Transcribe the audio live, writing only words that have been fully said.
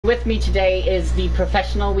with me today is the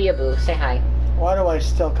professional weeaboo. Say hi. Why do I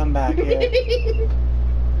still come back here?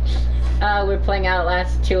 We're playing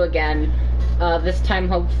Outlast 2 again. This time,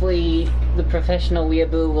 hopefully, the professional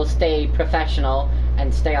weeaboo will stay professional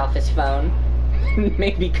and stay off his phone.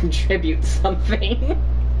 Maybe contribute something.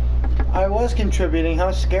 I was contributing.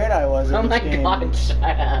 How scared I was. Oh my god, shut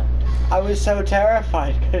up. I was so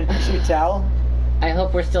terrified. Couldn't you tell? I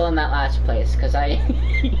hope we're still in that last place, because I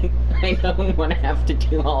don't want to have to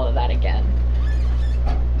do all of that again.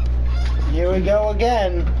 Here we go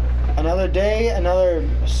again. Another day, another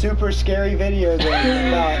super scary video game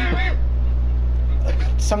about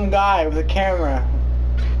some guy with a camera.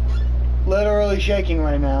 Literally shaking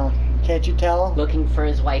right now. Can't you tell? Looking for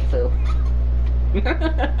his waifu.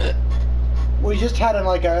 We just had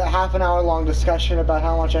like a half an hour long discussion about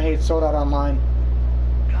how much I hate Sword Art Online.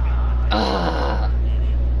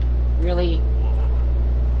 Really?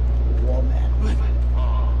 Woman.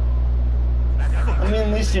 I mean,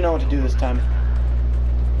 at least you know what to do this time.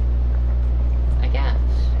 I guess.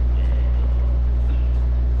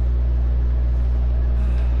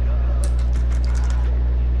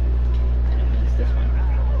 I don't miss this one.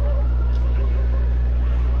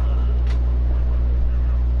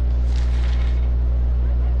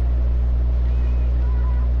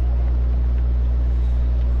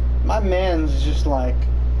 My man's just like,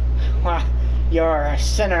 you're a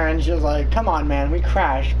sinner, and she's like, come on, man, we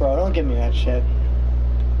crashed, bro. Don't give me that shit.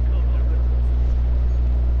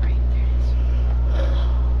 Right, there it is.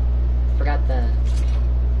 Forgot the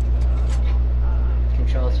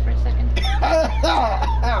controls for a second.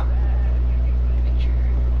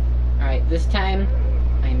 Alright, this time,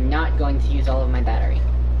 I'm not going to use all of my battery.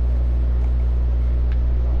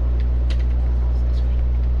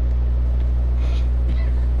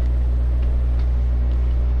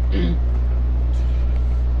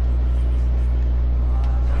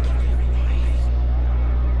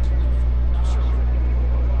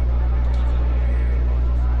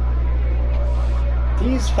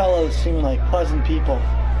 These fellows seem like pleasant people.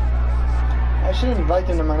 I should invite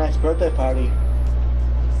them to my next birthday party.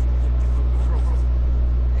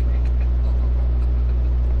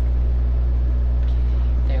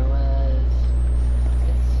 There was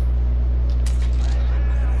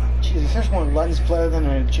this. Jesus, there's more lens flare than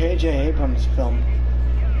a J.J. Abrams film.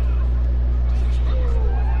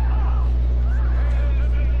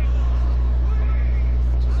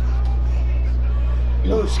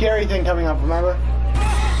 Ooh, scary thing coming up, remember?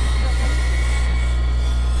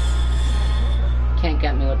 Can't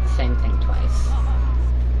get me with the same thing twice.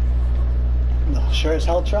 No, sure as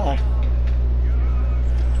hell try.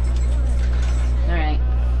 Alright.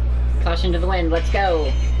 Caution to the wind, let's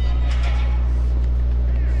go!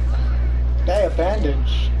 Hey, a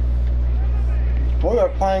bandage. Boy, we're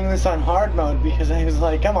playing this on hard mode because I was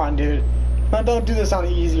like, come on, dude. Don't do this on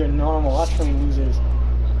easy or normal. That's for losers.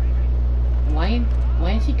 Why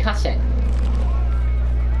is he cussing?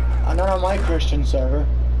 I'm not on my Christian server.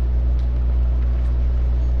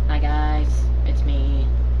 Hi guys, it's me.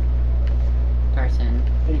 Person.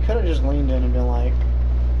 You could have just leaned in and been like,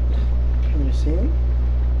 can you see me?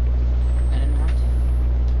 I didn't want to.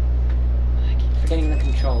 I keep forgetting the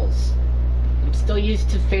controls. I'm still used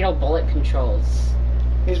to Fatal Bullet controls.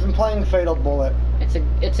 He's been playing Fatal Bullet.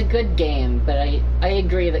 It's a good game, but I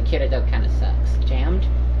agree that Kirito kind of sucks. Jammed?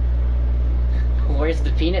 Where's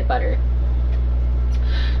the peanut butter?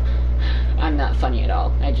 I'm not funny at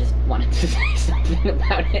all. I just wanted to say something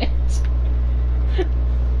about it.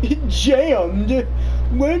 It jammed?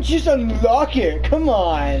 Why don't you just unlock it? Come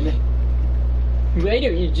on. Why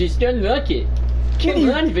don't you just unlock it? Come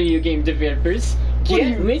on, video game developers.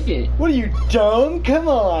 Get with it. What are you, dumb? Come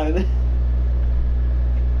on.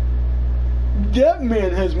 That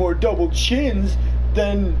man has more double chins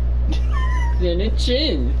than a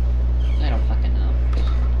chin. I don't fucking know.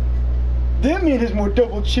 That man has more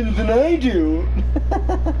double chins than I do.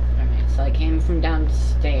 Alright, so I came from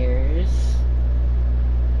downstairs.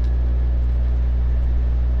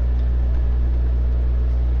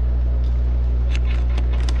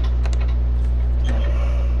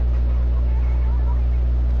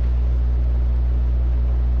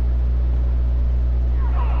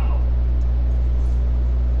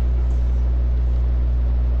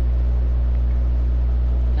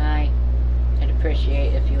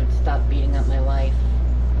 Appreciate if you would stop beating up my wife.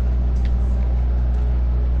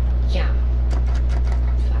 Yeah.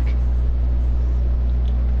 Fuck.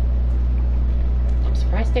 I'm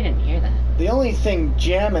surprised they didn't hear that. The only thing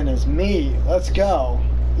jamming is me. Let's go.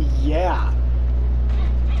 Yeah.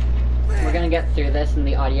 We're gonna get through this and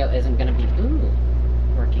the audio isn't gonna be,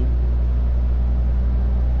 working.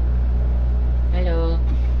 Hello.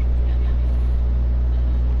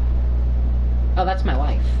 Oh, that's my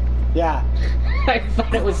wife. Yeah. I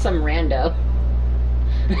thought it was some rando.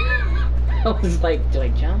 I was like, do I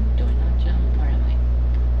jump? Do I not jump? Where am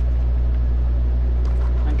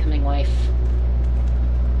I? Oncoming wife.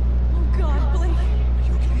 Oh God, Blake.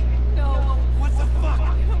 You okay? No. What the fuck?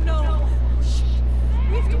 I don't know. Shh.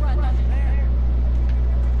 We have to run.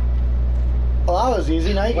 Well, that was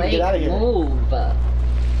easy. Now you can Blake, get out of here. move.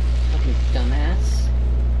 Fucking dumbass.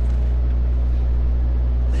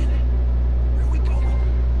 Lynn, where are we going?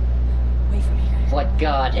 Away from here. What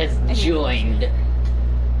god has joined?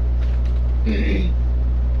 Alright,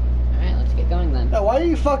 let's get going then. Now, why are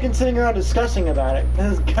you fucking sitting around discussing about it?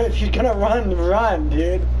 If you're gonna run,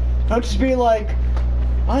 dude. Don't just be like,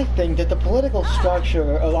 I think that the political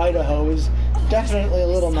structure of Idaho is definitely a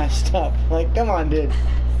little messed up. Like, come on, dude. It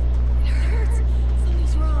hurts.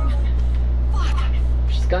 Something's wrong. Fuck.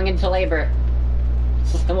 She's going into labor.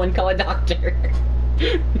 Someone call a doctor.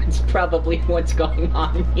 That's probably what's going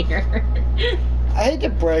on here. I hate to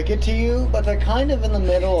break it to you, but they're kind of in the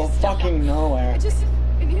middle of fucking nowhere. I just.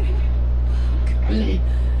 I need.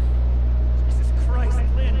 Jesus Christ,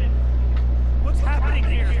 Lynn. What's happening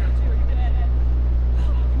here? We're dead.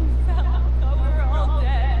 We fell out. We're all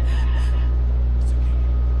dead. It's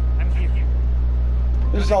okay. I'm here.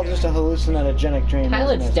 This is all just a hallucinogenic dream.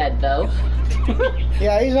 Pilot's isn't it? dead though.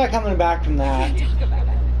 Yeah, he's not coming back from that. Talk about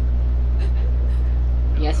it.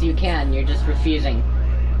 Yes, you can. You're just refusing.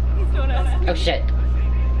 Please don't ask me. Oh shit.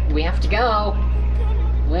 We have to go.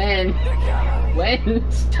 When? When?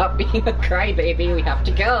 Stop being a crybaby. We have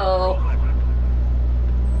to go.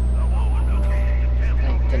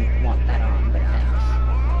 I didn't want that on, but thanks.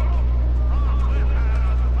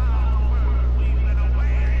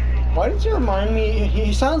 Why did you remind me?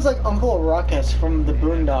 He sounds like Uncle Ruckus from the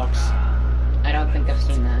Boondocks. I don't think I've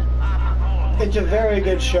seen that. It's a very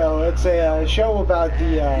good show. It's a show about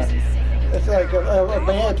the. It's like a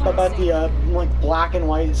band about the like black and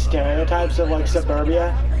white stereotypes of like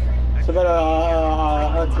suburbia. It's about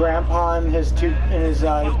a grandpa and his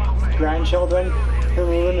grandchildren who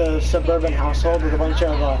move into a suburban household with a bunch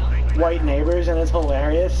of white neighbors, and it's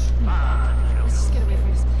hilarious. Let's just get away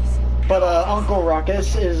from this place. But Uncle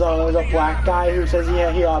Ruckus is a black guy who says he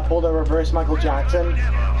pulled a reverse Michael Jackson.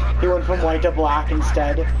 He went from white to black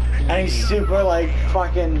instead, and he's super like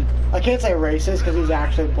fucking. I can't say racist because he's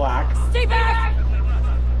actually black. Stay back!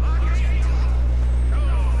 I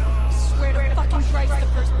swear to fucking Christ, the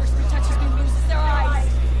first person who touches me loses their eyes.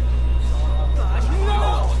 God,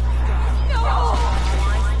 no! No! God,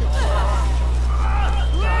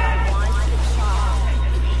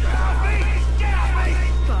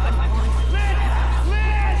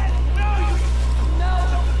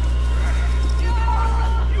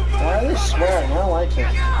 Why are they swearing? I don't like it.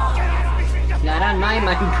 Not on my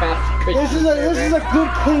Minecraft Christian This is a good,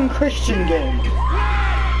 clean Christian game.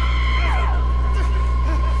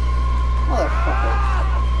 Motherfucker.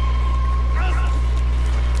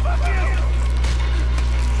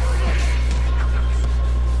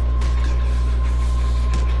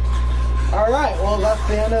 Alright, well that's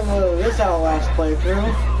the end of this Outlast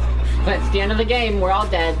playthrough. That's the end of the game. We're all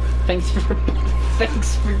dead. Thanks for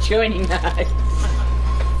joining us.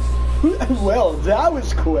 Well, that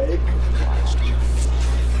was quick.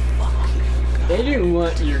 I didn't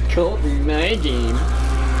want your cult in my game.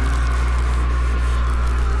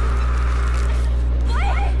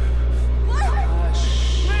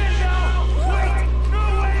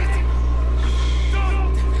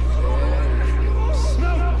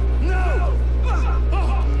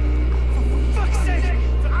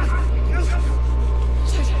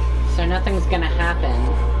 So nothing's gonna happen.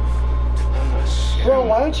 Bro,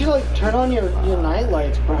 why don't you like turn on your night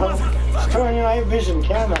lights, bro? Just turn on your night vision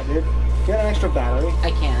camera, dude. You got an extra battery?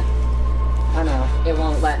 I can't. I know. It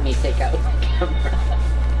won't let me take out the camera.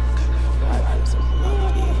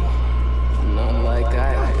 Not like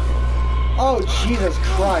I. Oh, Jesus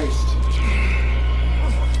Christ.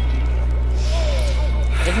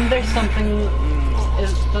 Isn't there something?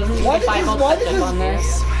 Doesn't the Bible touch up on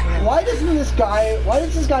this? Why does this guy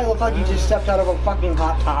look like he just stepped out of a fucking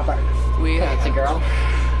Hot Topic? It's a girl.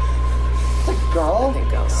 It's a girl? I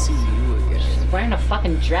think I'll see you again. She's wearing a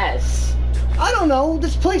fucking dress. I don't know.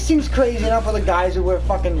 This place seems crazy enough for the guys who wear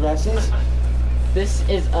fucking dresses. This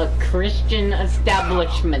is a Christian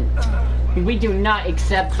establishment. We do not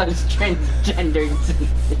accept those transgenders in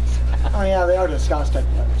this house. Oh yeah, they are disgusting.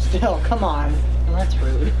 But still, come on. Well, that's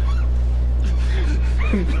rude.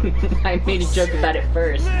 I made a joke about it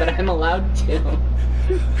first, but I'm allowed to.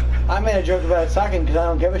 I made a joke about it second because I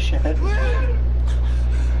don't give a shit.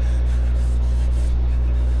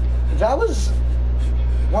 That was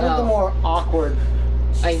one of the more awkward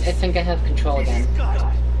I think I have control again.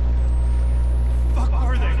 God. Fuck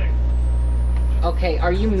are they? Okay,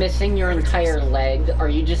 are you missing your entire leg? Are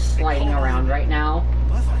you just sliding around right now?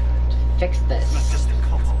 Mother. Fix Not this. just a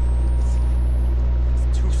cult.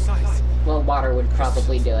 It's two sides. Well, water would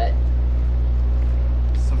probably do it.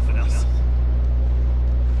 Something else.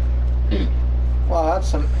 Wow, that's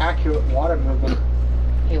some accurate water movement.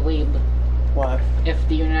 Hey, Weeb, What? if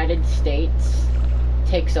the United States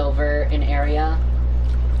takes over an area,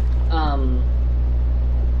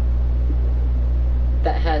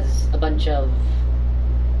 that has a bunch of,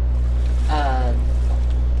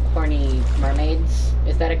 horny mermaids,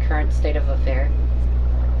 is that a current state of affair?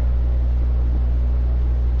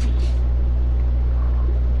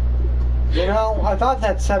 You know, I thought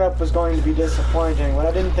that setup was going to be disappointing, but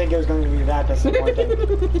I didn't think it was going to be that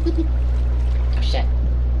disappointing. Oh, shit.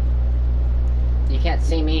 You can't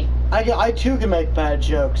see me. I too can make bad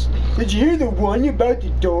jokes. Did you hear the one about the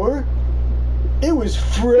door? It was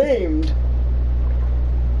framed.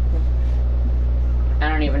 I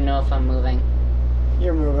don't even know if I'm moving.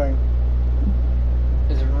 You're moving.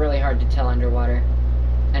 It's really hard to tell underwater.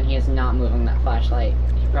 And he is not moving that flashlight.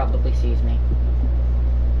 He probably sees me.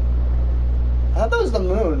 I thought that was the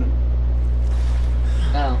moon.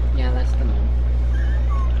 Oh, yeah, that's the moon.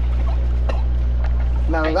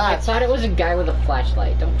 Now I that's... thought it was a guy with a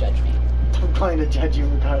flashlight. Don't judge me. I'm going to judge you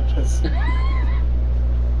regardless. Okay.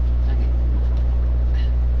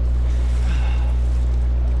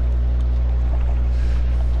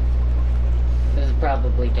 This is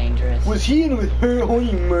probably dangerous. Was he in with her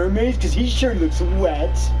horny mermaids? Because he sure looks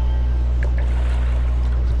wet.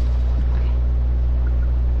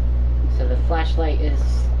 So the flashlight is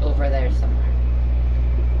over there somewhere.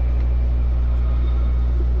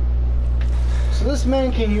 So this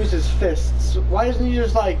man can use his fists. Why doesn't he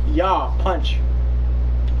just like, yeah, punch?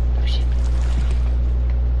 Oh shit.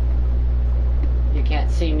 You can't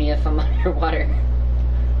see me if I'm underwater.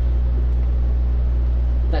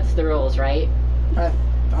 That's the rules, right?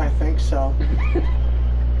 I think so.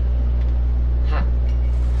 Ha.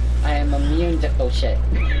 I am immune to. Oh shit.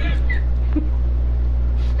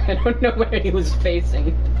 I don't know where he was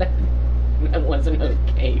facing, but that wasn't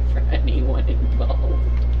okay for anyone involved.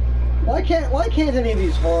 Why can't any of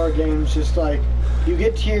these horror games just like, you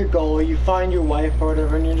get to your goal, you find your wife or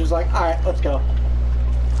whatever, and you're just like, alright, let's go.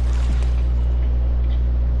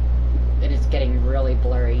 It is getting really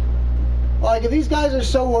blurry. Like, if these guys are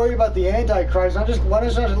so worried about the Antichrist, why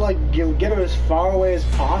don't just like get her as far away as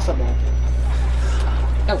possible?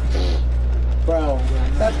 Oh. Bro,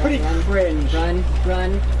 that's pretty cringe. Run,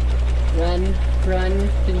 run, run, run,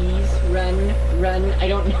 please, run, run. I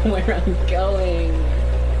don't know where I'm going.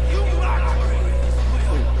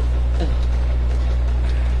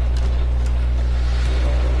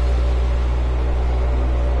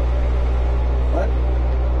 What?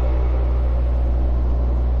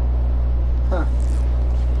 Huh.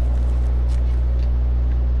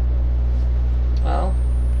 Well.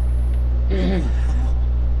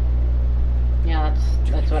 Yeah,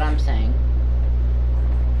 that's what I'm saying.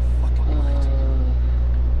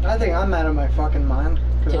 I think I'm out of my fucking mind.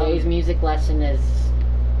 Today's music lesson is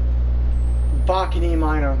Bach in E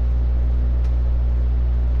minor.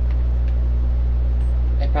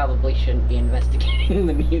 I probably shouldn't be investigating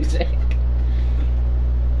the music.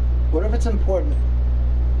 What if it's important?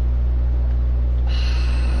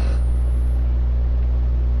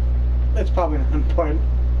 It's probably not important.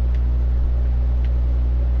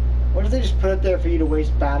 What if they just put it there for you to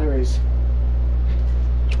waste batteries?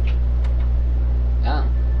 Oh.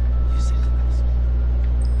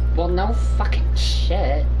 Well, no fucking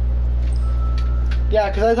shit. Yeah,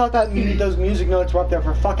 because I thought that those music notes were up there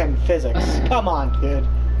for fucking physics. Come on, dude.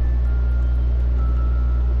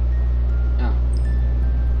 Oh.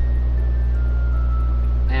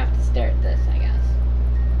 I have to stare at this, I guess.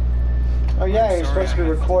 Oh yeah, I'm you're sorry supposed to be I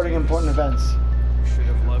have to recording do this. important events. You should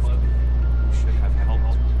have loved me. You should have helped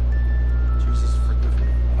me. Jesus, forgive me.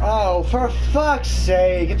 Oh, for fuck's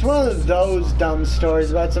sake. It's one of those dumb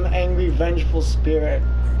stories about some angry, vengeful spirit.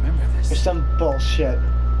 I remember Or this. some bullshit.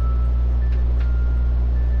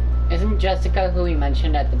 Isn't Jessica who we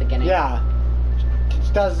mentioned at the beginning? Yeah.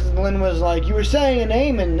 Lynn was like, you were saying a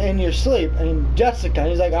name in your sleep, and Jessica. And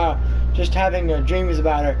he's like, oh, just having dreams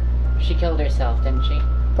about her. She killed herself, didn't she?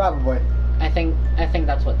 Probably. I think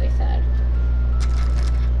that's what they said.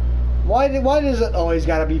 Why does it always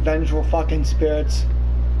gotta be vengeful fucking spirits?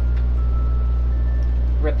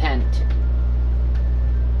 Repent.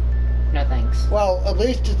 No thanks. Well, at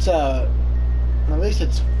least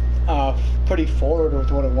it's pretty forward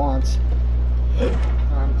with what it wants. Well,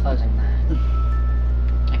 I'm closing that.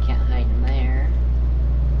 I can't hide in there.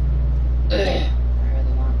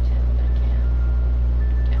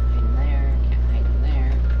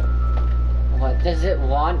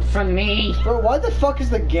 out from me! Bro, why the fuck is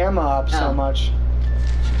the gamma up so Oh. much?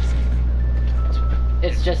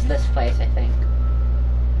 It's just this place, I think.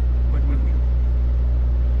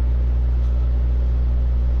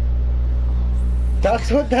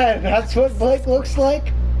 That's what Blake looks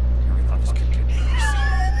like?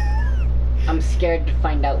 I'm scared to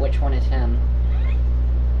find out which one is him.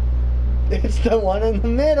 It's the one in the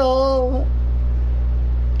middle.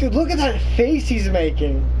 Dude, look at that face he's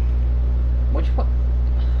making. Which one?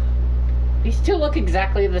 These two look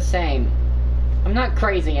exactly the same. I'm not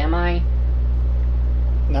crazy, am I?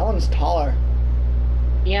 That one's taller.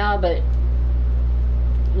 Yeah, but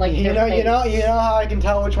like You their know face- how I can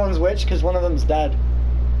tell which one's which? Because one of them's dead.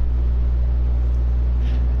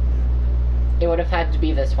 It would have had to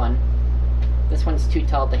be this one. This one's too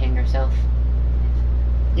tall to hang herself.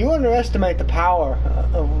 You underestimate the power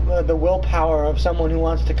of the willpower of someone who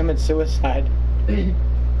wants to commit suicide.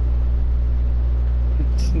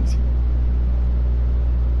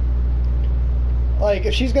 Like,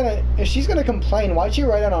 if she's gonna complain, why'd she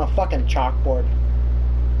write it on a fucking chalkboard?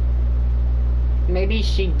 Maybe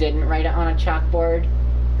she didn't write it on a chalkboard.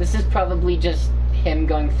 This is probably just him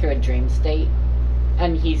going through a dream state.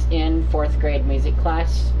 And he's in 4th grade music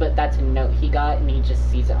class, but that's a note he got, and he just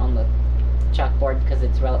sees it on the chalkboard because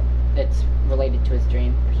it's related to his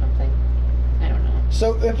dream or something. I don't know.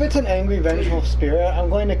 So, if it's an angry, vengeful spirit, I'm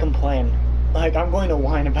going to complain. Like, I'm going to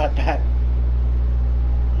whine about that.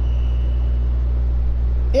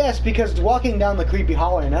 Yes, because walking down the creepy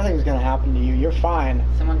hallway, nothing's gonna happen to you. You're fine.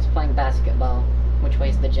 Someone's playing basketball. Which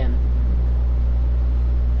way's the gym?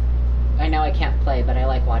 I know I can't play, but I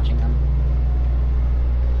like watching them.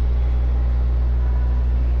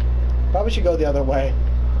 Probably should go the other way.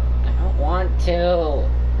 I don't want to.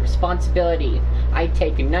 Responsibility. I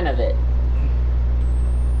take none of it.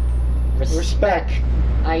 Respect.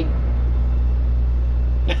 I.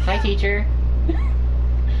 Hi, teacher.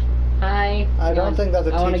 Hi. I don't think that's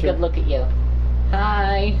a I want a teacher. good look at you.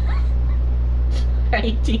 Hi.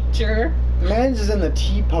 Hi, teacher. Mans is in the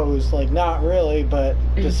T pose, like, not really, but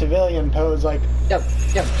the civilian pose, like, No,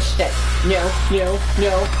 no, shit. No, no,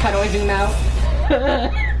 no. How do I zoom out?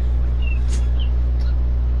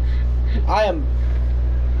 I am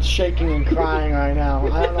shaking and crying right now.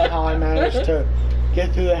 I don't know how I managed to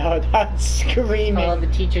get through that without screaming. Oh, the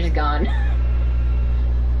teacher's gone. Am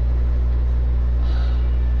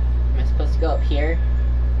I supposed to go up here?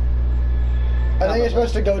 I think you're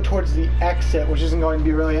supposed to go towards the exit, which isn't going to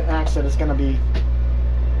be really an exit. It's going to be...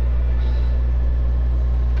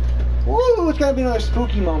 Woo! It's going to be another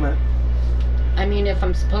spooky moment. I mean, if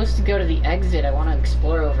I'm supposed to go to the exit, I want to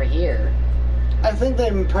explore over here. I think they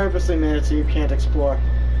purposely made it so you can't explore.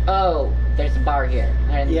 Oh, there's a bar here.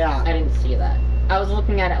 I didn't see that. I was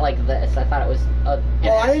looking at it like this. I thought it was an Well,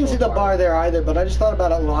 I didn't actual see the bar there either, but I just thought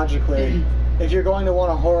about it logically. If you're going to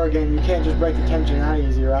want a horror game, you can't just break the tension that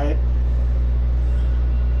easy, right?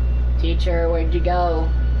 Teacher, where'd you go?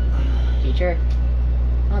 Teacher?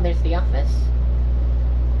 Oh, there's the office.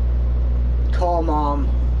 Call mom.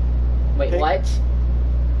 Wait, Hey. what?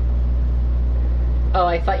 Oh,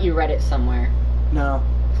 I thought you read it somewhere. No.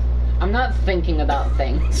 I'm not thinking about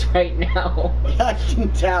things right now. I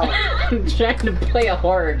can tell. I'm trying to play a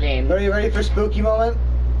horror game. Are you ready for spooky moment?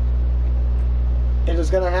 It is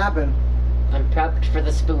gonna happen. I'm prepped for the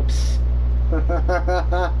spoops.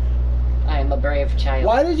 I am a brave child.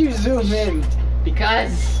 Why did you zoom in?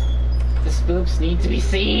 Because the spoops need to be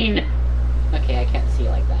seen. Okay, I can't see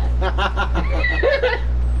like that.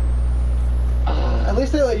 At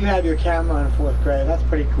least they let you have your camera in 4th grade. That's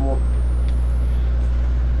pretty cool.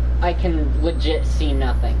 I can legit see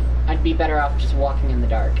nothing. I'd be better off just walking in the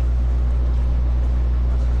dark.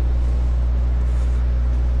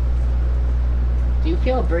 Do you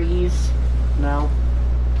feel a breeze? No.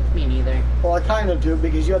 Me neither. Well, I kind of do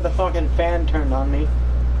because you have the fucking fan turned on me.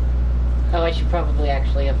 Oh, I should probably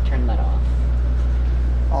actually have turned that off.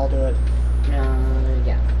 I'll do it.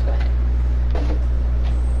 Yeah, go ahead.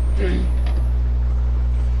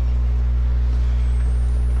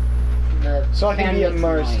 The So I can fan be makes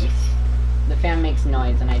immersed. noise. The fan makes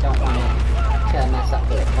noise, and I don't want it to mess up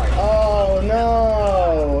the recording. Oh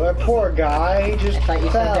no! That poor guy just I thought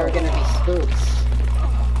you said there were fell. gonna be spooks.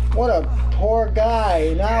 What a poor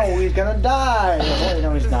guy! Now he's gonna die! Wait,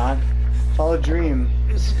 no, he's not. It's all a dream.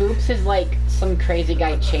 Spoops is like some crazy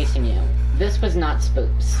guy chasing you. This was not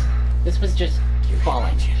spoops. This was just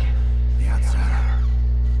falling. The outsider.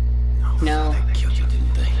 No. They killed you,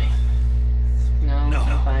 didn't they? No,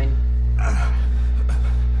 I'm fine.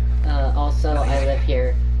 Also, I live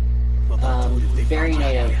here. Very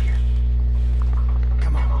native.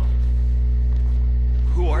 Come on.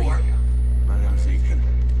 Who are you? My name's Ethan.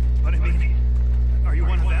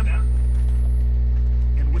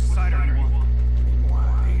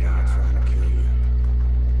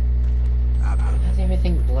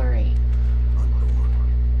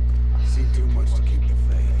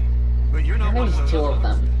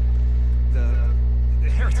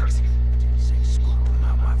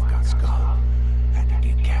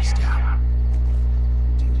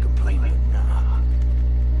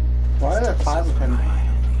 5 of him.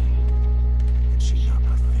 And she not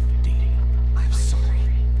but 15. I'm sorry.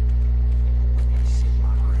 See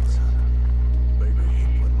my grandson. Baby,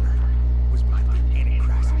 he wouldn't hurt. Was my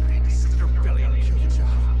Antichrist. This is rebellion. Kill the child.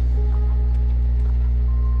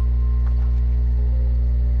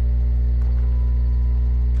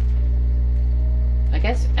 I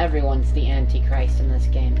guess everyone's the Antichrist in this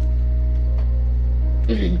game.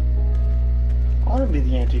 I want to be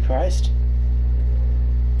the Antichrist.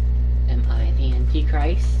 Am I the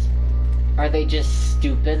Antichrist? Are they just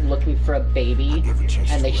stupid looking for a baby? Give her a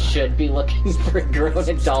chance And to they learn. should be looking for a grown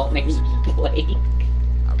adult named Blake?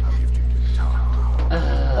 I'll give you the time.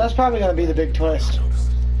 That's probably gonna be the big twist.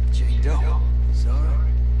 Jane Doe. Sarah,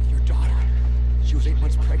 your daughter. She was 8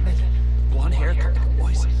 months pregnant. Blonde hair, cut like a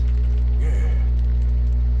boy's. Yeah.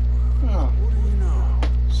 Oh, What do you know?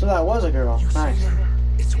 so that was a girl. You Nice. seen her?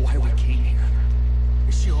 It's why we came here.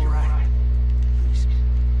 Is she alright? Please.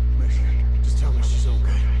 Listen, just tell me she's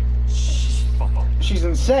okay. She's fine. She's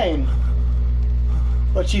insane,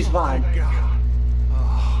 but she's fine. God.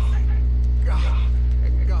 Oh, thank God.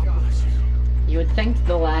 And God bless you. You would think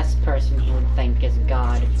the last person he would think is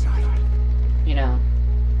God. You know,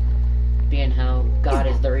 being how God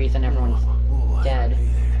is the reason everyone's dead.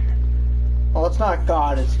 Well, it's not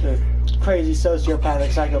God, it's the crazy sociopathic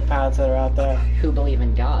psychopaths that are out there. Who believe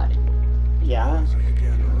in God. Yeah.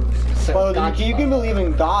 So Well, God's you can believe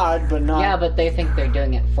in God, but not. Yeah, but they think they're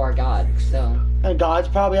doing it for God, so And God's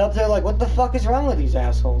probably up there like, what the fuck is wrong with these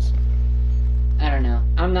assholes? I don't know.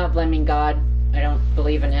 I'm not blaming God. I don't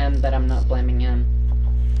believe in him, but I'm not blaming him.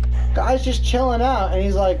 Guy's just chilling out, and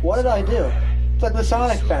he's like, what did I do? It's like the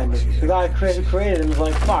Sonic Bandit. The guy who created him was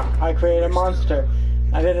like, fuck, I created a monster.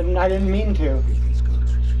 I didn't mean to.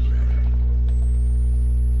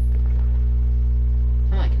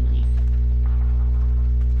 Oh, I can leave.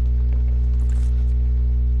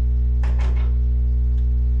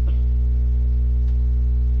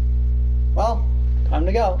 Well, time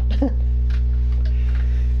to go.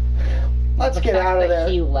 Let's The get fact out of that there.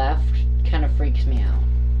 he left kind of freaks me out.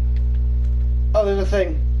 Oh, there's a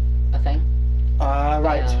thing. A thing?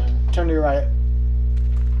 Right. Turn to your right.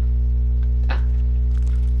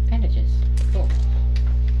 Bandages. Cool.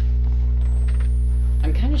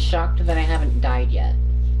 I'm kind of shocked that I haven't died yet.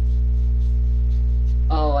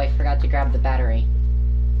 Oh, I forgot to grab the battery.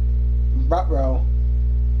 Ruh-roh.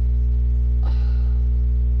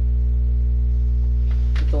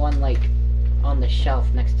 The one, like, on the shelf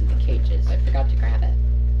next to the cages. I forgot to grab it.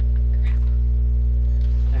 Crap.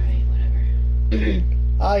 Alright,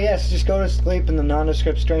 whatever. Yes, just go to sleep in the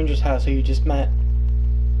nondescript stranger's house who you just met.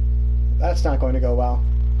 That's not going to go well.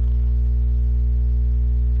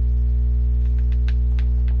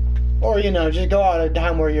 Or, you know, just go out at a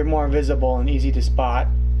time where you're more visible and easy to spot.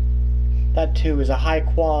 That, too, is a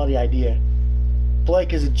high-quality idea.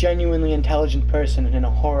 Blake is a genuinely intelligent person in a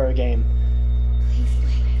horror game.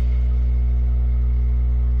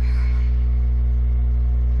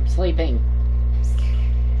 I'm sleeping.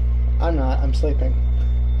 I'm not. I'm sleeping.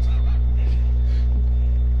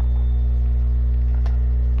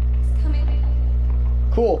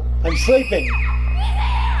 Cool. I'm sleeping.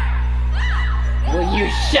 Will you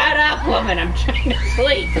shut up, woman? I'm trying to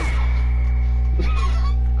sleep.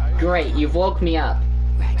 Great, you've woke me up.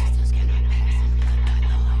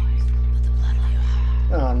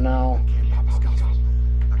 Oh, no.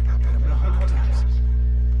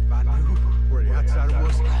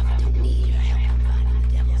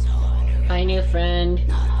 Hi, new friend.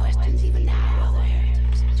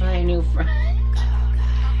 Hi, new friend.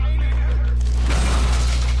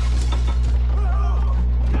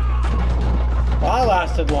 Well, that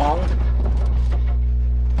lasted long.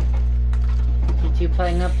 You two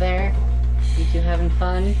playing up there? You two having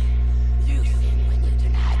fun? You sin when you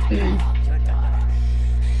deny the love of your daughter.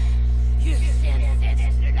 You sin and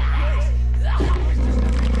deny.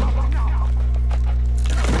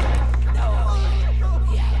 No,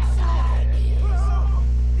 the outside is.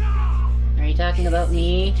 Are you talking about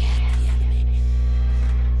me?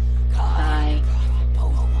 Hi.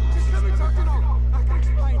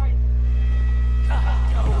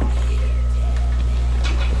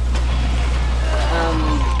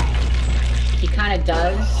 He kind of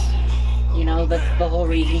does. You know, that's the whole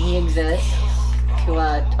reason he exists. To,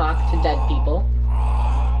 talk to dead people.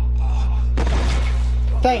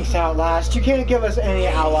 Thanks, Outlast. You can't give us any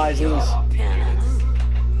allies in this.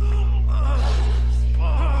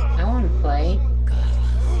 I want to play.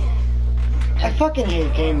 I fucking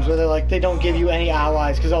hate games where they're like, they don't give you any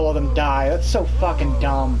allies because all of them die. That's so fucking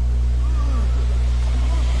dumb.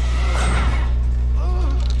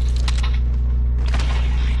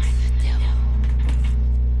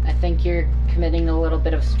 I think you're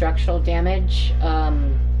of structural damage.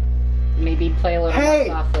 Maybe play a little Hey!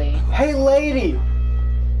 more softly. Hey, lady!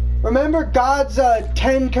 Remember God's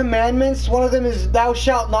 10 commandments? One of them is thou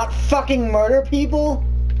shalt not fucking murder people?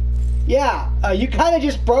 Yeah, you kind of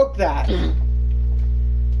just broke that.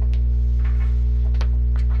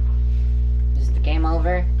 Is the game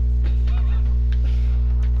over?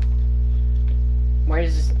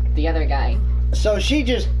 Where's the other guy? So she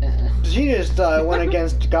just went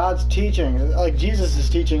against God's teaching. Like, Jesus'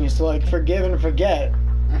 teaching is to, like, forgive and forget.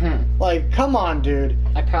 Like, come on, dude.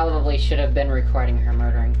 I probably should have been recording her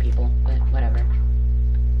murdering people, but whatever.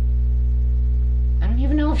 I don't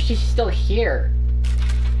even know if she's still here.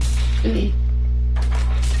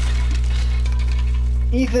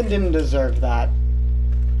 Ethan didn't deserve that.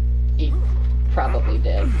 He probably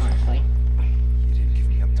did, honestly. You didn't give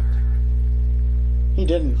me up to her. He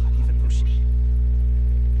didn't. Even though she...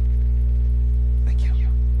 Thank you.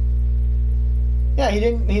 Yeah, he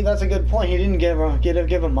didn't. That's a good point. He didn't give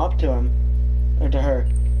him up to him or to her.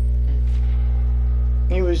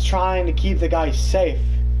 He was trying to keep the guy safe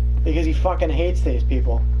because he fucking hates these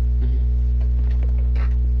people.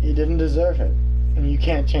 He didn't deserve it, and you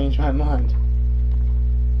can't change my mind.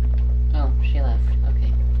 Oh, she left.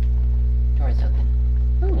 Okay. Door's open.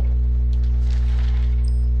 Ooh.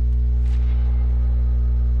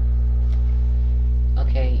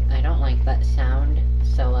 Okay, I don't like that sound,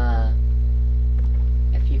 so,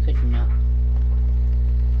 if you could not...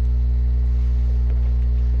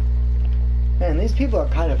 Man, these people are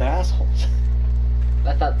kind of assholes.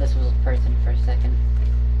 I thought this was a person for a second.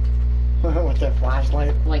 With their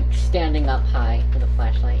flashlight. Like, standing up high with a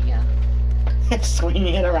flashlight, yeah.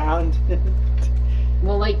 Swinging it around.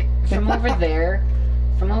 Well, like, from over there,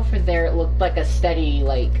 it looked like a steady,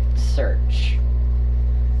 like, search.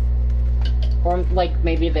 Or, like,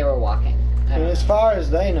 maybe they were walking. I And don't as know. far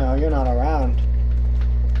as they know, you're not around.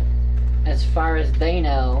 As far as they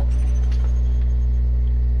know...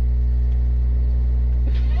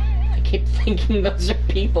 I keep thinking those are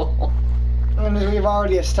people. I mean, as we've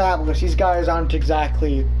already established, these guys aren't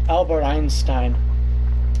exactly Albert Einstein.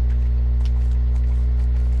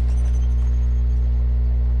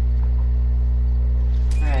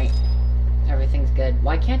 Alright. Everything's good.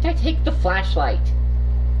 Why can't I take the flashlight?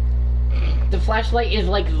 The flashlight is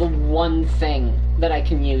like the one thing that I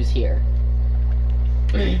can use here.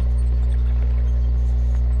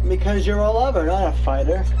 Because you're a lover, not a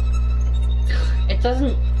fighter.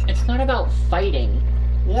 It's not about fighting.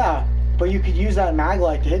 Yeah, but you could use that mag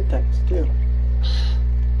light to hit things, too.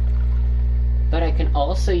 But I can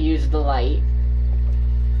also use the light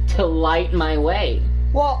to light my way.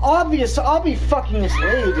 Well, obvious, I'll be fucking this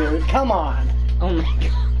lady, dude. Come on. Oh my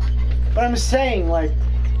god. But I'm saying, like,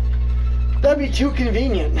 that'd be too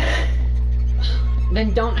convenient.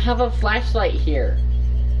 Then don't have a flashlight here.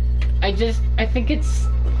 I think it's...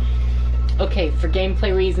 Okay, for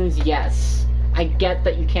gameplay reasons, yes. I get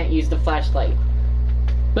that you can't use the flashlight.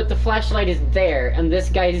 But the flashlight is there, and this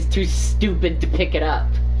guy is too stupid to pick it up.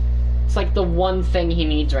 It's like the one thing he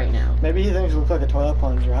needs right now. Maybe he thinks it looks like a toilet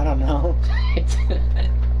plunger, I don't know.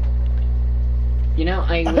 You know,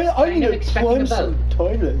 I was I kind need of to expecting a plunge boat. some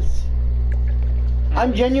toilets.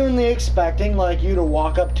 I'm genuinely expecting, like, you to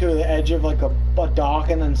walk up to the edge of, like, a dock,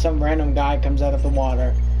 and then some random guy comes out of the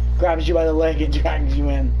water, grabs you by the leg, and drags you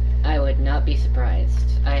in. I would not be surprised.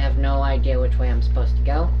 I have no idea which way I'm supposed to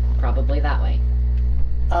go. Probably that way.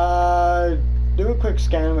 Do a quick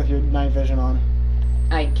scan with your night vision on.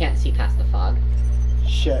 I can't see past the fog.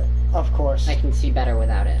 Shit, of course. I can see better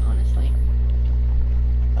without it, honestly.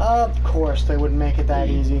 Of course, they wouldn't make it that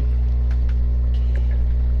easy.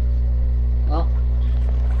 Well,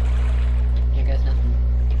 here goes nothing.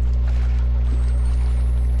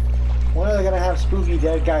 When are they gonna have spooky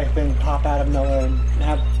dead guy thing pop out of nowhere and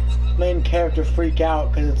have main character freak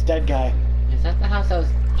out because it's dead guy? Is that the house I was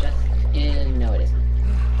just in? No, it isn't.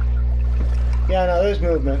 Yeah, no, there's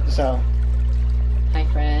movement, so. Hi,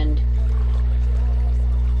 friend.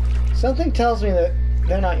 Something tells me that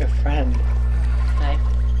they're not your friend. Hi.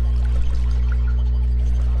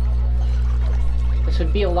 This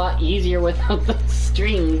would be a lot easier without the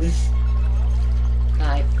strings.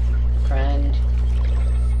 Hi, friend.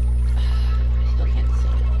 I still can't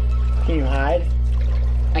see. Can you hide?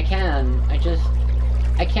 I can.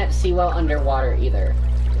 I can't see well underwater either.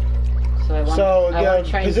 So I want. I want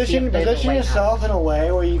to try and see if there's a position yourself lighthouse. in a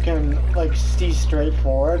way where you can like see straight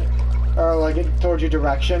forward, or like towards your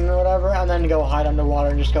direction or whatever, and then go hide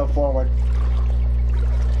underwater and just go forward.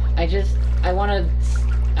 I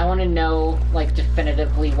want to know like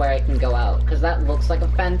definitively where I can go out, because that looks like a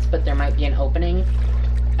fence, but there might be an opening,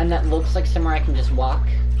 and that looks like somewhere I can just walk.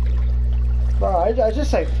 Bro, I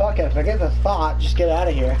just say fuck it. If I get the thought, just get out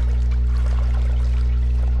of here.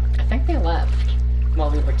 I think they left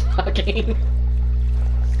while we were talking.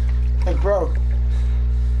 Like, bro.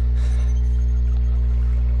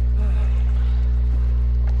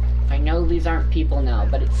 I know these aren't people now,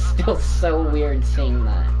 but it's still so weird seeing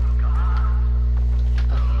that.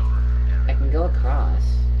 Okay. I can go across.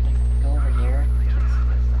 Can I go over here? I can't see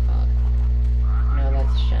this stuff up. No,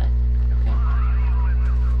 that's shut. Okay.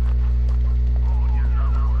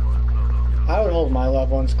 I would hold my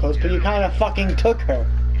loved ones close, but you kind of fucking took her.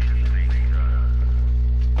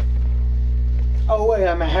 Oh wait,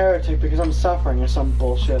 I'm a heretic because I'm suffering or some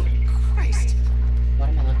bullshit. Christ. What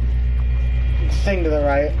am I looking at? The thing to the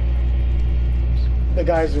right. The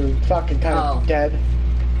guys who fucking kind of Oh. dead.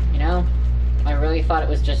 You know, I really thought it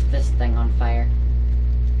was just this thing on fire.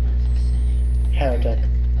 What does this say? Heretic.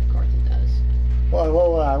 Of course it does.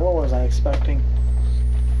 What was I expecting?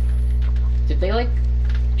 Did they, like,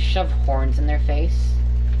 shove horns in their face?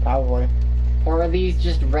 Probably. Or are these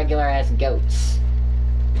just regular-ass goats?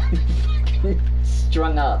 Fucking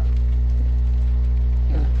strung up.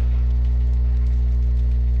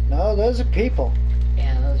 No, those are people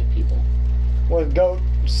Yeah, those are people. with goat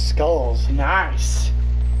skulls. Nice.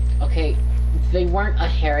 Okay, they weren't a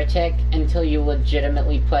heretic until you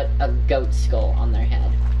legitimately put a goat skull on their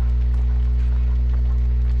head.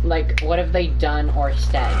 Like, what have they done or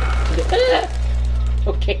said?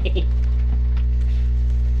 Okay.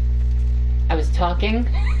 I was talking,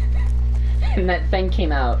 and that thing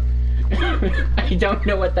came out. I don't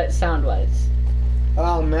know what that sound was.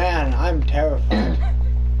 Oh man, I'm terrified.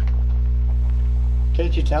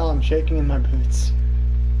 Can't you tell I'm shaking in my boots?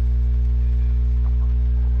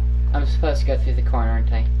 I'm supposed to go through the corner,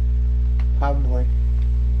 aren't I? Probably.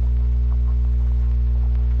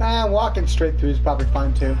 Walking straight through is probably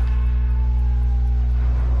fine too.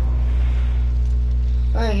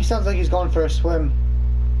 He sounds like he's going for a swim.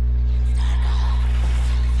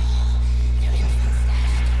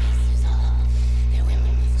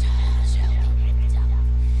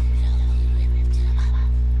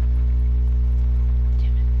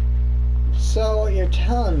 So what you're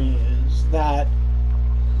telling me is that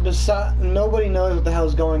nobody knows what the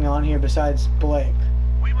hell's going on here besides Blake.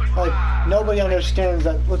 Like, nobody understands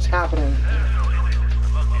that what's happening.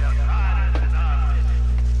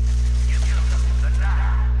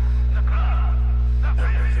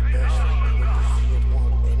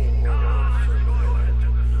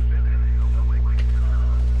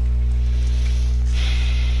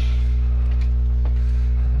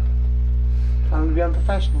 I'm gonna be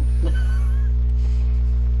unprofessional.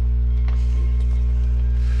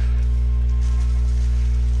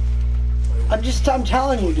 I'm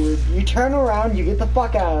telling you, dude. You turn around, you get the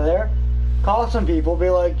fuck out of there, call some people, be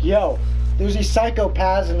like, yo, there's these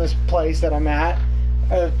psychopaths in this place that I'm at,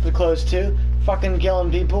 close to, fucking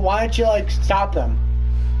killing people. Why don't you, like, stop them?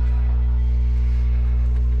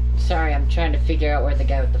 Sorry, I'm trying to figure out where the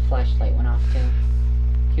guy with the flashlight went off to.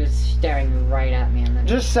 He was staring right at me and then...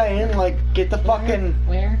 Just saying, like, get the fucking...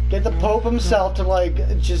 Where? Get the Pope himself to,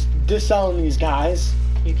 like, just disown these guys.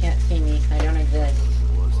 You can't see me. I don't exist.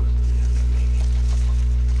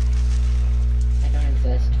 I don't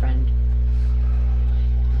exist, friend.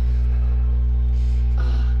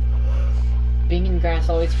 Being in grass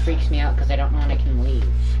always freaks me out because I don't know when I can leave.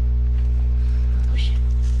 Oh shit.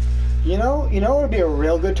 You know what would be a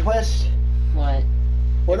real good twist? What?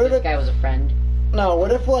 What If if this guy was a friend? No,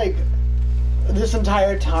 what if, like, this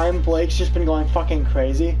entire time Blake's just been going fucking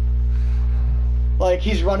crazy? Like,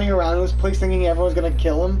 he's running around this place thinking everyone's gonna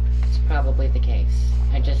kill him. It's probably the case.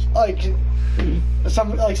 I just... Like,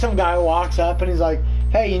 some guy walks up and he's like,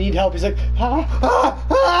 hey, you need help? He's like,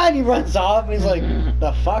 and he runs off and he's like,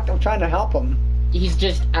 the fuck? I'm trying to help him. He's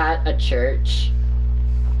just at a church.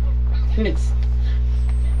 And it's...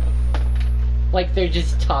 Like, they're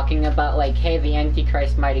just talking about, like, hey, the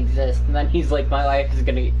Antichrist might exist. And then he's like, my wife is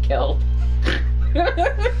gonna get killed.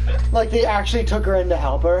 Like, they actually took her in to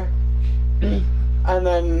help her. And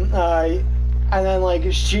then,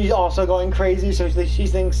 like, she's also going crazy, so he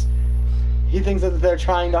thinks that they're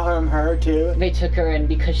trying to harm her, too. They took her in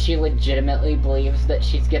because she legitimately believes that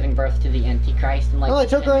she's giving birth to the Antichrist. And, like, No, they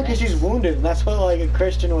took her in 10 because she's minutes. wounded, and that's what, like, a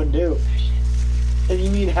Christian would do. If you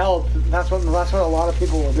need help, that's what a lot of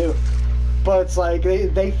people will do. But it's like,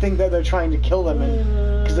 they think that they're trying to kill them,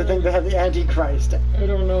 because they think they have the Antichrist. I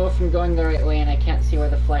don't know if I'm going the right way and I can't see where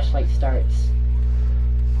the flashlight starts.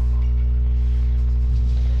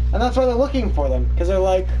 And that's why they're looking for them, because they're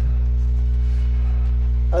like,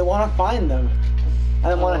 I want to find them.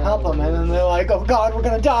 I want to help them, and then they're like, oh god, we're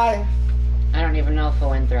gonna die. I don't even know if I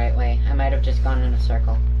went the right way. I might have just gone in a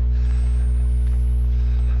circle.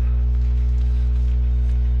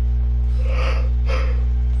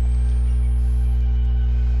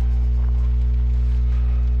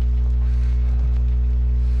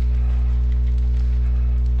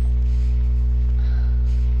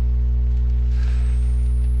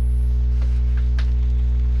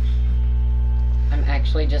 I'm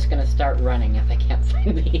actually just gonna start running if I can't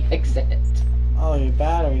find the exit. Oh, your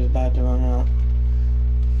battery's about to run out.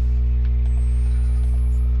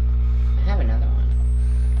 I have another one.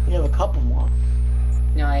 You have a couple more.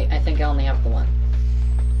 No, I think I only have the one.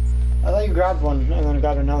 I thought you grabbed one and then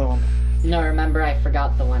grabbed another one. No, remember I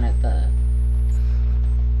forgot the one at the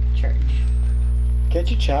church. Can't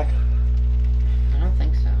you check? I don't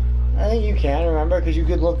think so. I think you can, remember? Because you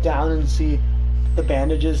could look down and see the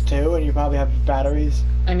bandages too, and you probably have batteries.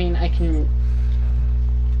 I mean, I can...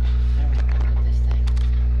 I don't know about this thing.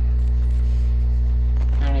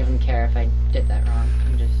 I don't even care if I did that wrong.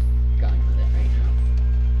 I'm just going with it right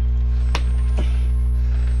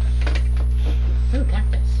now. Ooh,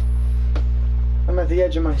 cactus. I'm at the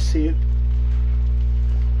edge of my seat.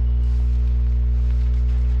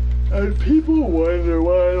 And people wonder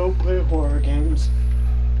why I don't play horror games.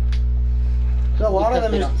 So a lot of Because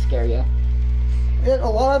them they is, don't scare you. a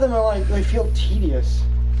lot of them are like, they feel tedious.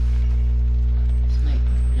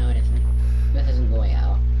 No, it isn't. This isn't the way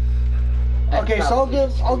out. Okay, so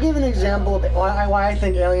I'll give an example of why I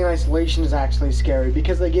think Alien Isolation is actually scary,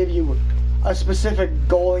 because they give you a specific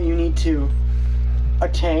goal that you need to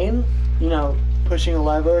attain, you know, pushing a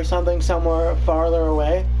lever or something somewhere farther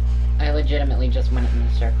away. I legitimately just went in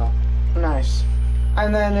a circle. Nice.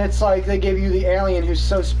 And then it's like they give you the alien who's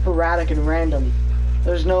so sporadic and random.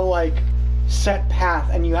 There's no like set path,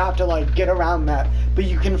 and you have to like get around that, but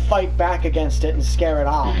you can fight back against it and scare it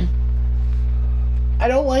off. I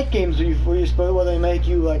don't like games where they make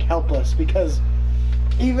you like helpless, because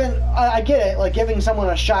even I get it, like giving someone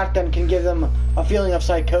a shotgun can give them a feeling of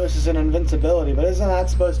psychosis and invincibility, but isn't that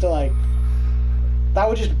supposed to like, that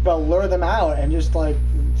would just lure them out and just like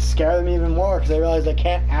scare them even more because they realize they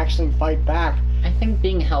can't actually fight back. I think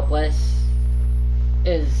being helpless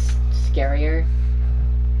is scarier.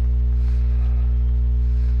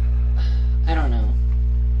 I don't know.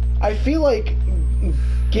 I feel like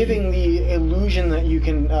giving the illusion that you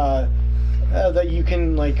can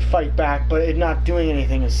like fight back, but it not doing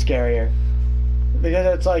anything is scarier, because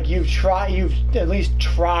it's like you've at least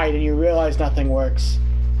tried, and you realize nothing works.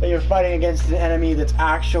 That you're fighting against an enemy that's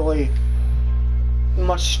actually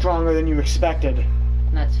much stronger than you expected.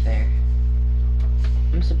 That's fair.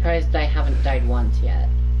 I'm surprised I haven't died once yet.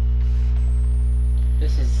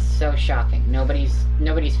 This is so shocking. Nobody's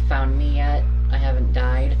found me yet. I haven't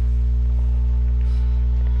died.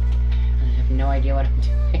 I have no idea what I'm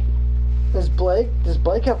doing. Does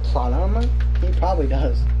Blake have plot armor? He probably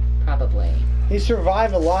does. Probably. He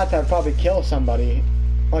survived a lot that would probably kill somebody,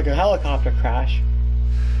 like a helicopter crash.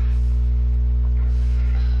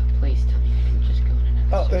 Please tell me I didn't just go in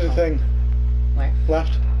another Oh, there's a circle. thing. Where?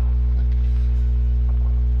 Left.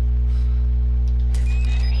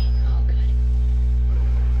 Battery. Oh,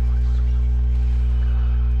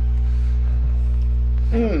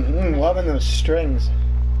 good. Loving those strings.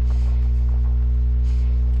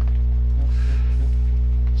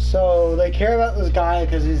 So they care about this guy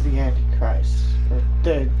because he's the Antichrist, or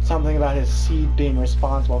did something about his seed being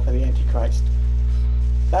responsible for the Antichrist.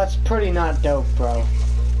 That's pretty not dope, bro.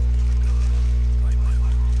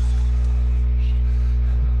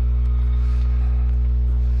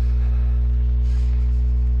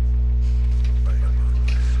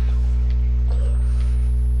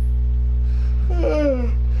 I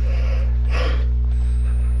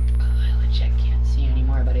legit can't see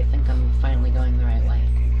anymore, but I think I'm finally going the right way.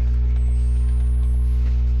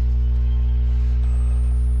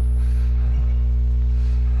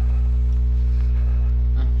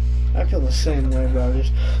 I feel the same way, bro.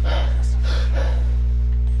 Just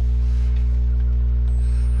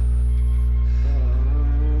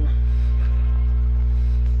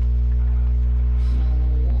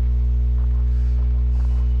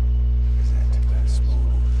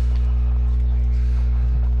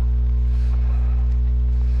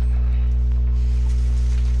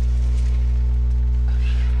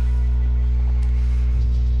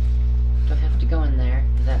Do I have to go in there?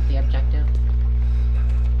 Is that the objective?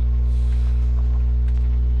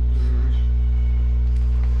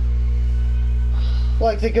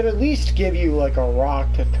 like they could at least give you like a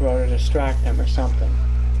rock to throw to distract them or something.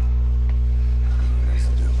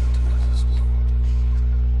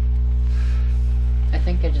 I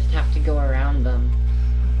think I just have to go around them.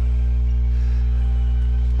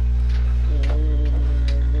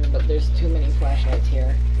 But there's too many flashlights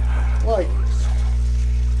here. Like,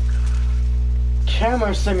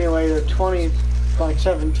 Camera Simulator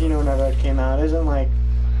 2017 or whenever it came out isn't like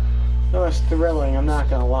the most thrilling, I'm not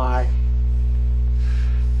gonna lie.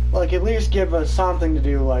 Like, at least give us something to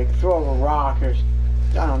do, like throw a rock or,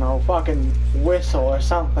 I don't know, fucking whistle or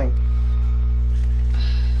something.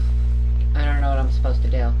 I don't know what I'm supposed to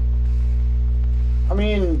do. I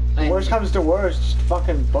mean, worst comes to worst, just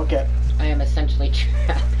fucking book it. I am essentially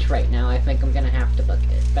trapped right now. I think I'm gonna have to book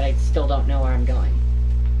it, but I still don't know where I'm going.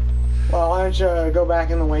 Well, why don't you go back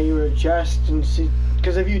in the way you were just and see,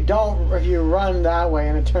 because if you run that way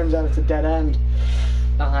and it turns out it's a dead end,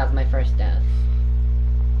 I'll have my first death.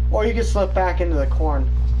 or you can slip back into the corn.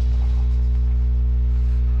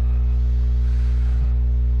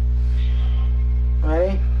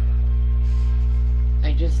 Ready?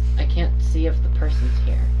 I can't see if the person's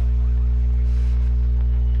here.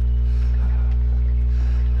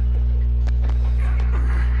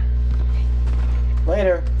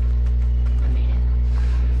 Later. I made it.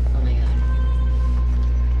 Oh my god.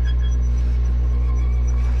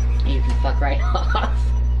 You can fuck right off.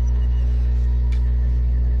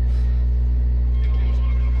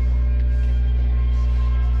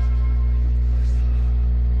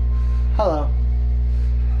 Hello.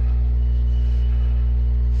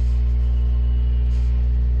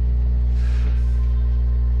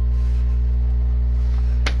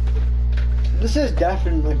 This is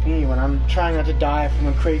definitely me when I'm trying not to die from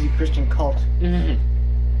a crazy Christian cult. Mhm.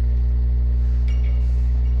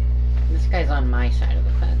 This guy's on my side of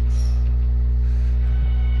the fence.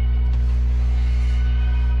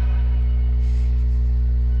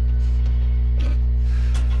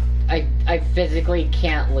 I physically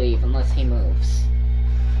can't leave unless he moves.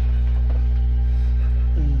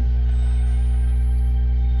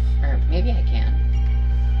 Or maybe I can.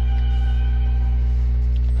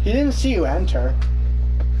 He didn't see you enter.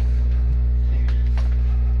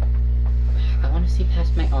 I want to see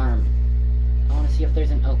past my arm. I want to see if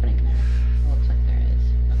there's an opening there. It looks like there is.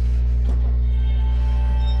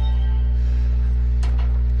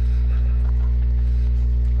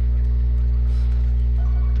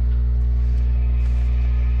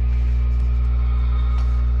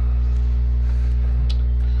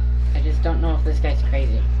 I just don't know if this guy's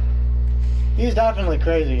crazy. He's definitely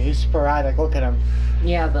crazy. He's sporadic. Look at him.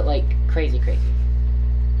 Yeah, but like crazy. Because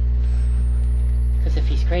if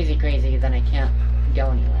he's crazy, then I can't go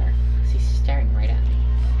anywhere. Because he's staring right at me.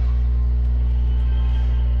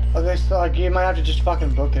 Okay, so like you might have to just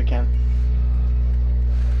fucking book it again.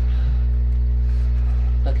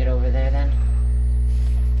 Look it over there then.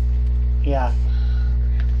 Yeah.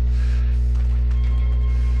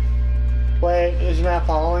 Wait, isn't that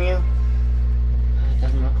following you? It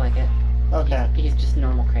doesn't look like it. Okay, He's just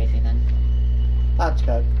normal crazy then. that's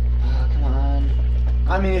good. Oh, come on.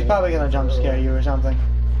 I mean, he's probably gonna jump scare you or something.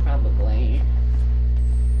 Probably.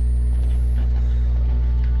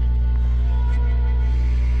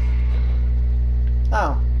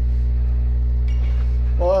 Oh.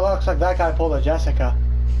 Well, it looks like that guy pulled a Jessica.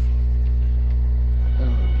 Oh,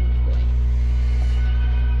 boy.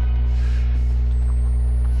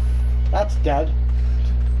 That's dead.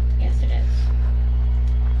 Yes, it is.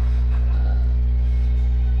 Oh,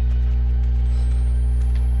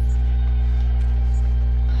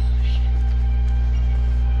 shit.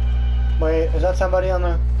 Wait, is that somebody on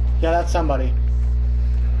the... Yeah, that's somebody.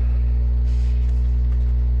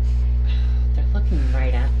 They're looking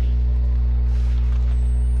right at me.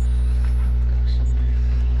 Go somewhere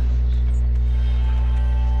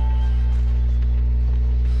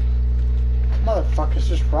else. Motherfucker's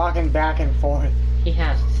just rocking back and forth. He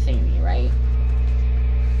has to see me, right?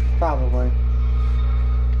 Probably.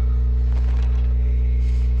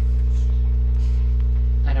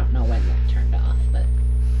 I don't know when that turned off, but...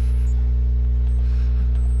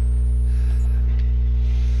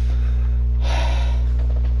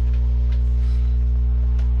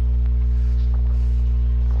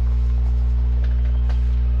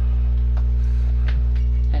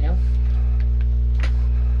 Hello?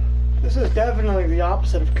 This is definitely the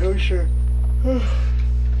opposite of kosher. Hello?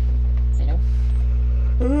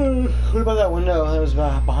 What about that window that was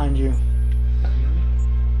behind you?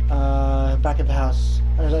 Back at the house.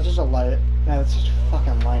 Or is that just a light? Yeah, that's just a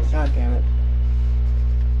fucking light. God damn it.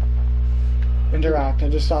 Interact. I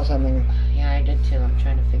just saw something. Yeah, I did too. I'm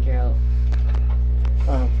trying to figure out...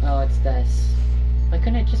 Oh. Oh, it's this. Why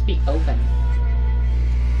couldn't it just be open?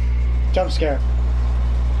 Jump scare.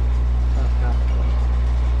 Oh, probably.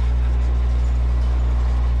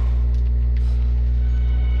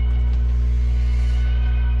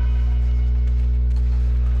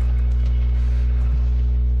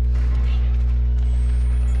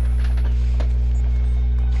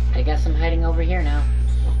 I guess I'm hiding over here now.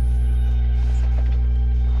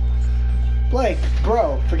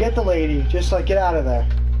 Forget the lady. Just like get out of there.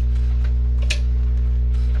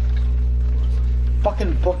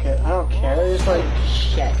 Fucking book it. I don't care. Just like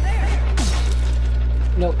Shit.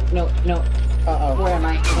 No, no, no. uh-oh. Where am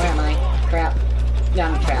I? Where am I? Crap. No,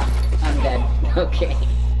 I'm trapped. I'm dead. Okay.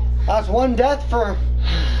 That's one death for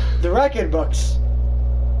the record books.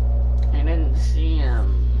 I didn't see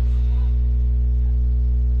him.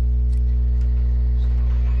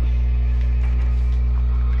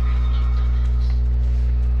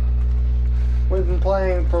 We've been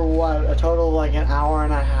playing for what, a total of like an hour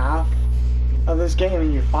and a half of this game,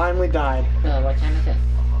 and you finally died. What time is it?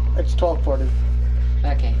 It's 12:40.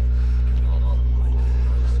 Okay.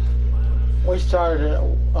 We started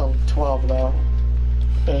at 12 though.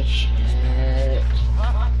 Ish.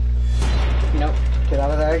 Nope. Get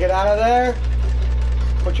out of there, get out of there!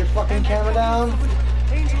 Put your fucking camera down.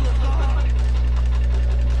 Angel of God.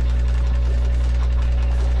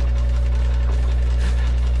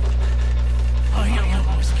 I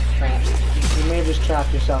almost Crap. You may have just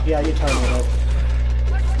trapped yourself. Yeah, you totally did.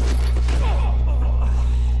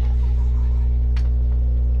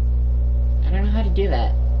 I don't know how to do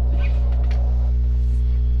that.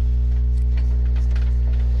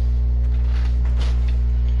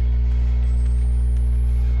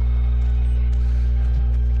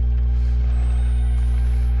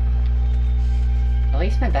 At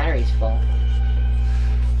least my battery's full.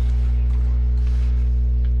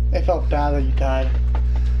 It felt bad that you died.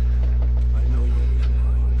 I know you.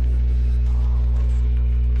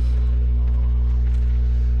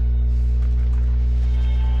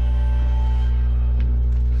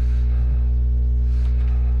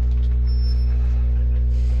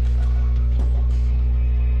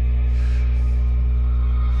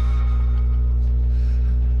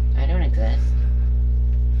 I don't exist.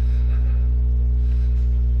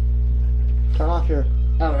 Turn off your...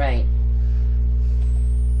 Oh, right.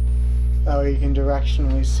 Oh, you can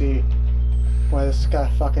directionally see where this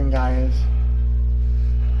fucking guy is.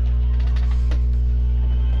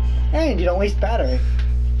 And you don't waste battery.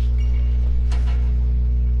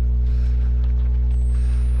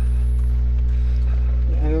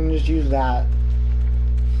 And then just use that.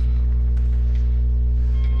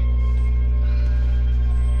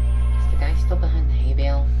 Is the guy still behind the hay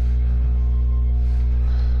bale?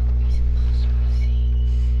 He's impossible to see.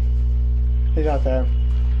 He's out there.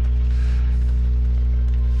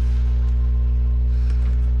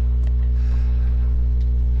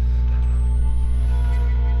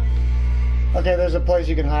 Okay, there's a place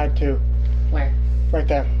you can hide too. Where? Right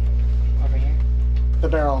there. Over here? The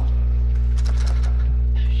barrel.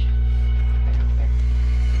 Oh, shit.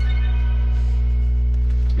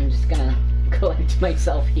 I'm just gonna collect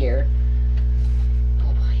myself here.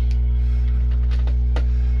 Oh boy.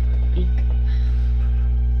 Eek.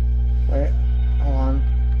 Wait, hold on.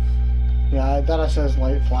 Yeah, I thought it says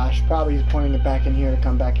light flash. Probably he's pointing it back in here to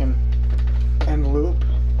come back in and loop.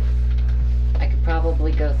 I could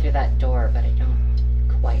probably go through that door, but I don't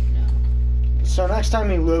quite know. So next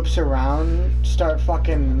time he loops around, start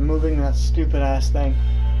fucking moving that stupid ass thing.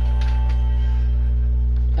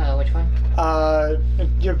 Which one?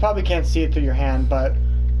 You probably can't see it through your hand, but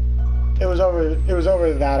it was over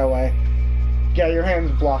that away. Yeah, your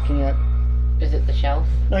hand's blocking it. Is it the shelf?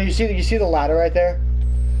 No, you see the ladder right there?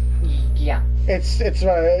 Yeah. It's in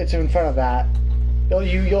front of that.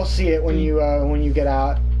 You'll see it when you get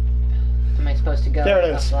out. Am I supposed to go There it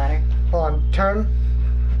up is. the ladder? Hold on, turn.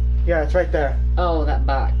 Yeah, it's right there. Oh, that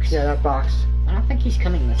box. Yeah, that box. I don't think he's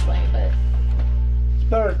coming this way, but... It's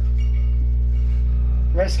better.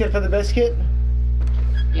 Risk it for the biscuit?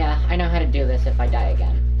 Yeah, I know how to do this if I die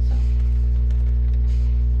again, so...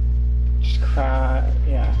 Just cry.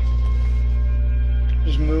 Yeah.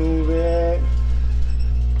 Just move it.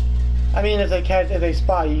 I mean, if they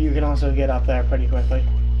spot you, you can also get up there pretty quickly.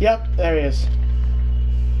 Yep, there he is.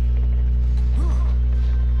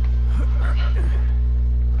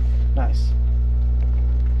 Nice.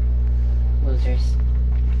 Losers.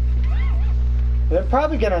 They're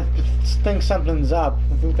probably gonna think something's up.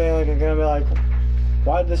 I think they are gonna be like,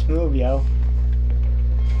 "Why'd this move, yo?"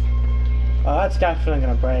 Oh, that's definitely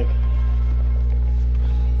gonna break.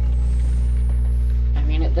 I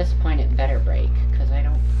mean, at this point it better break, because I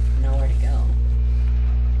don't know where to go.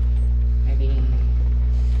 Maybe...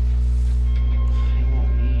 I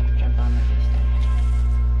won't need to jump on the face.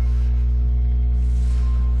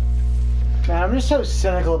 Man, I'm just so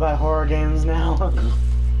cynical about horror games now.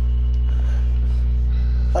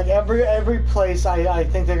 Like every place I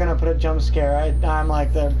think they're gonna put a jump scare, I'm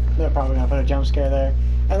like they're probably gonna put a jump scare there,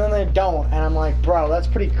 and then they don't, and I'm like, bro, that's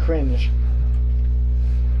pretty cringe.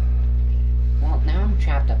 Well, now I'm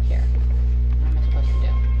trapped up here. What am I supposed to do?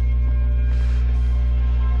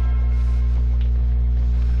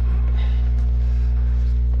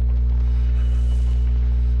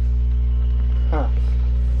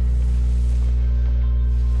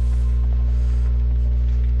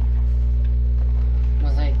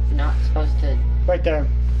 Right there.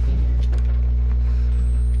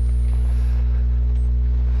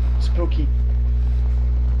 Spooky.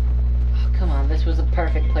 Oh, come on, this was a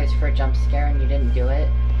perfect place for a jump scare and you didn't do it.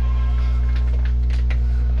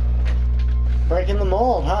 Breaking the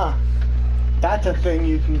mold, huh? That's a thing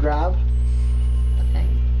you can grab. The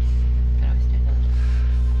thing. Can I always stand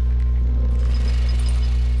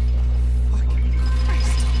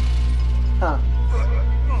up? Huh.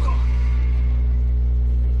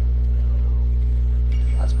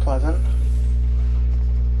 That's pleasant.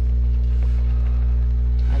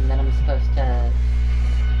 And then I'm supposed to...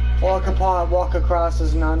 Walk across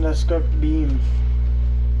this nondescript beam.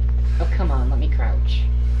 Oh, come on, let me crouch.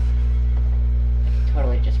 I can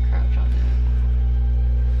totally just crouch on that.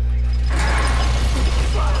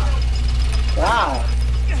 Wow.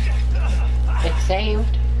 It's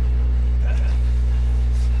saved.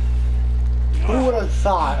 Who would have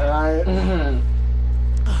thought, right?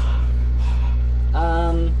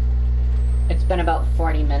 It's been about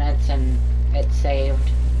 40 minutes and it's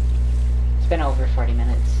saved. It's been over 40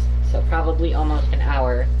 minutes, so probably almost an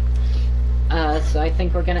hour. So I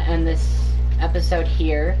think we're gonna end this episode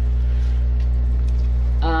here.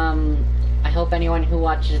 I hope anyone who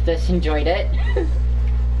watches this enjoyed it.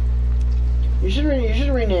 You should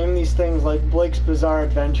rename these things like Blake's Bizarre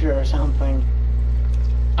Adventure or something.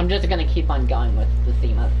 I'm just gonna keep on going with the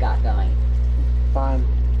theme I've got going. Fine.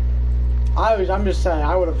 I'm just saying,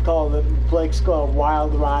 I would have called it Blake's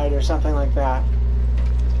Wild Ride or something like that.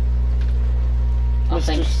 I'll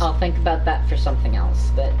think about that for something else,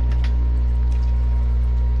 but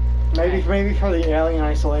Maybe for the Alien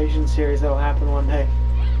Isolation series that'll happen one day.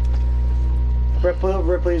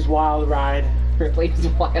 Ripley's Wild Ride. Ripley's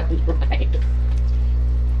Wild Ride.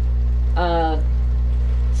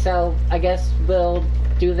 So I guess we'll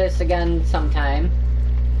do this again sometime.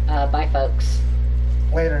 Bye, folks.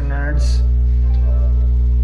 Later, nerds.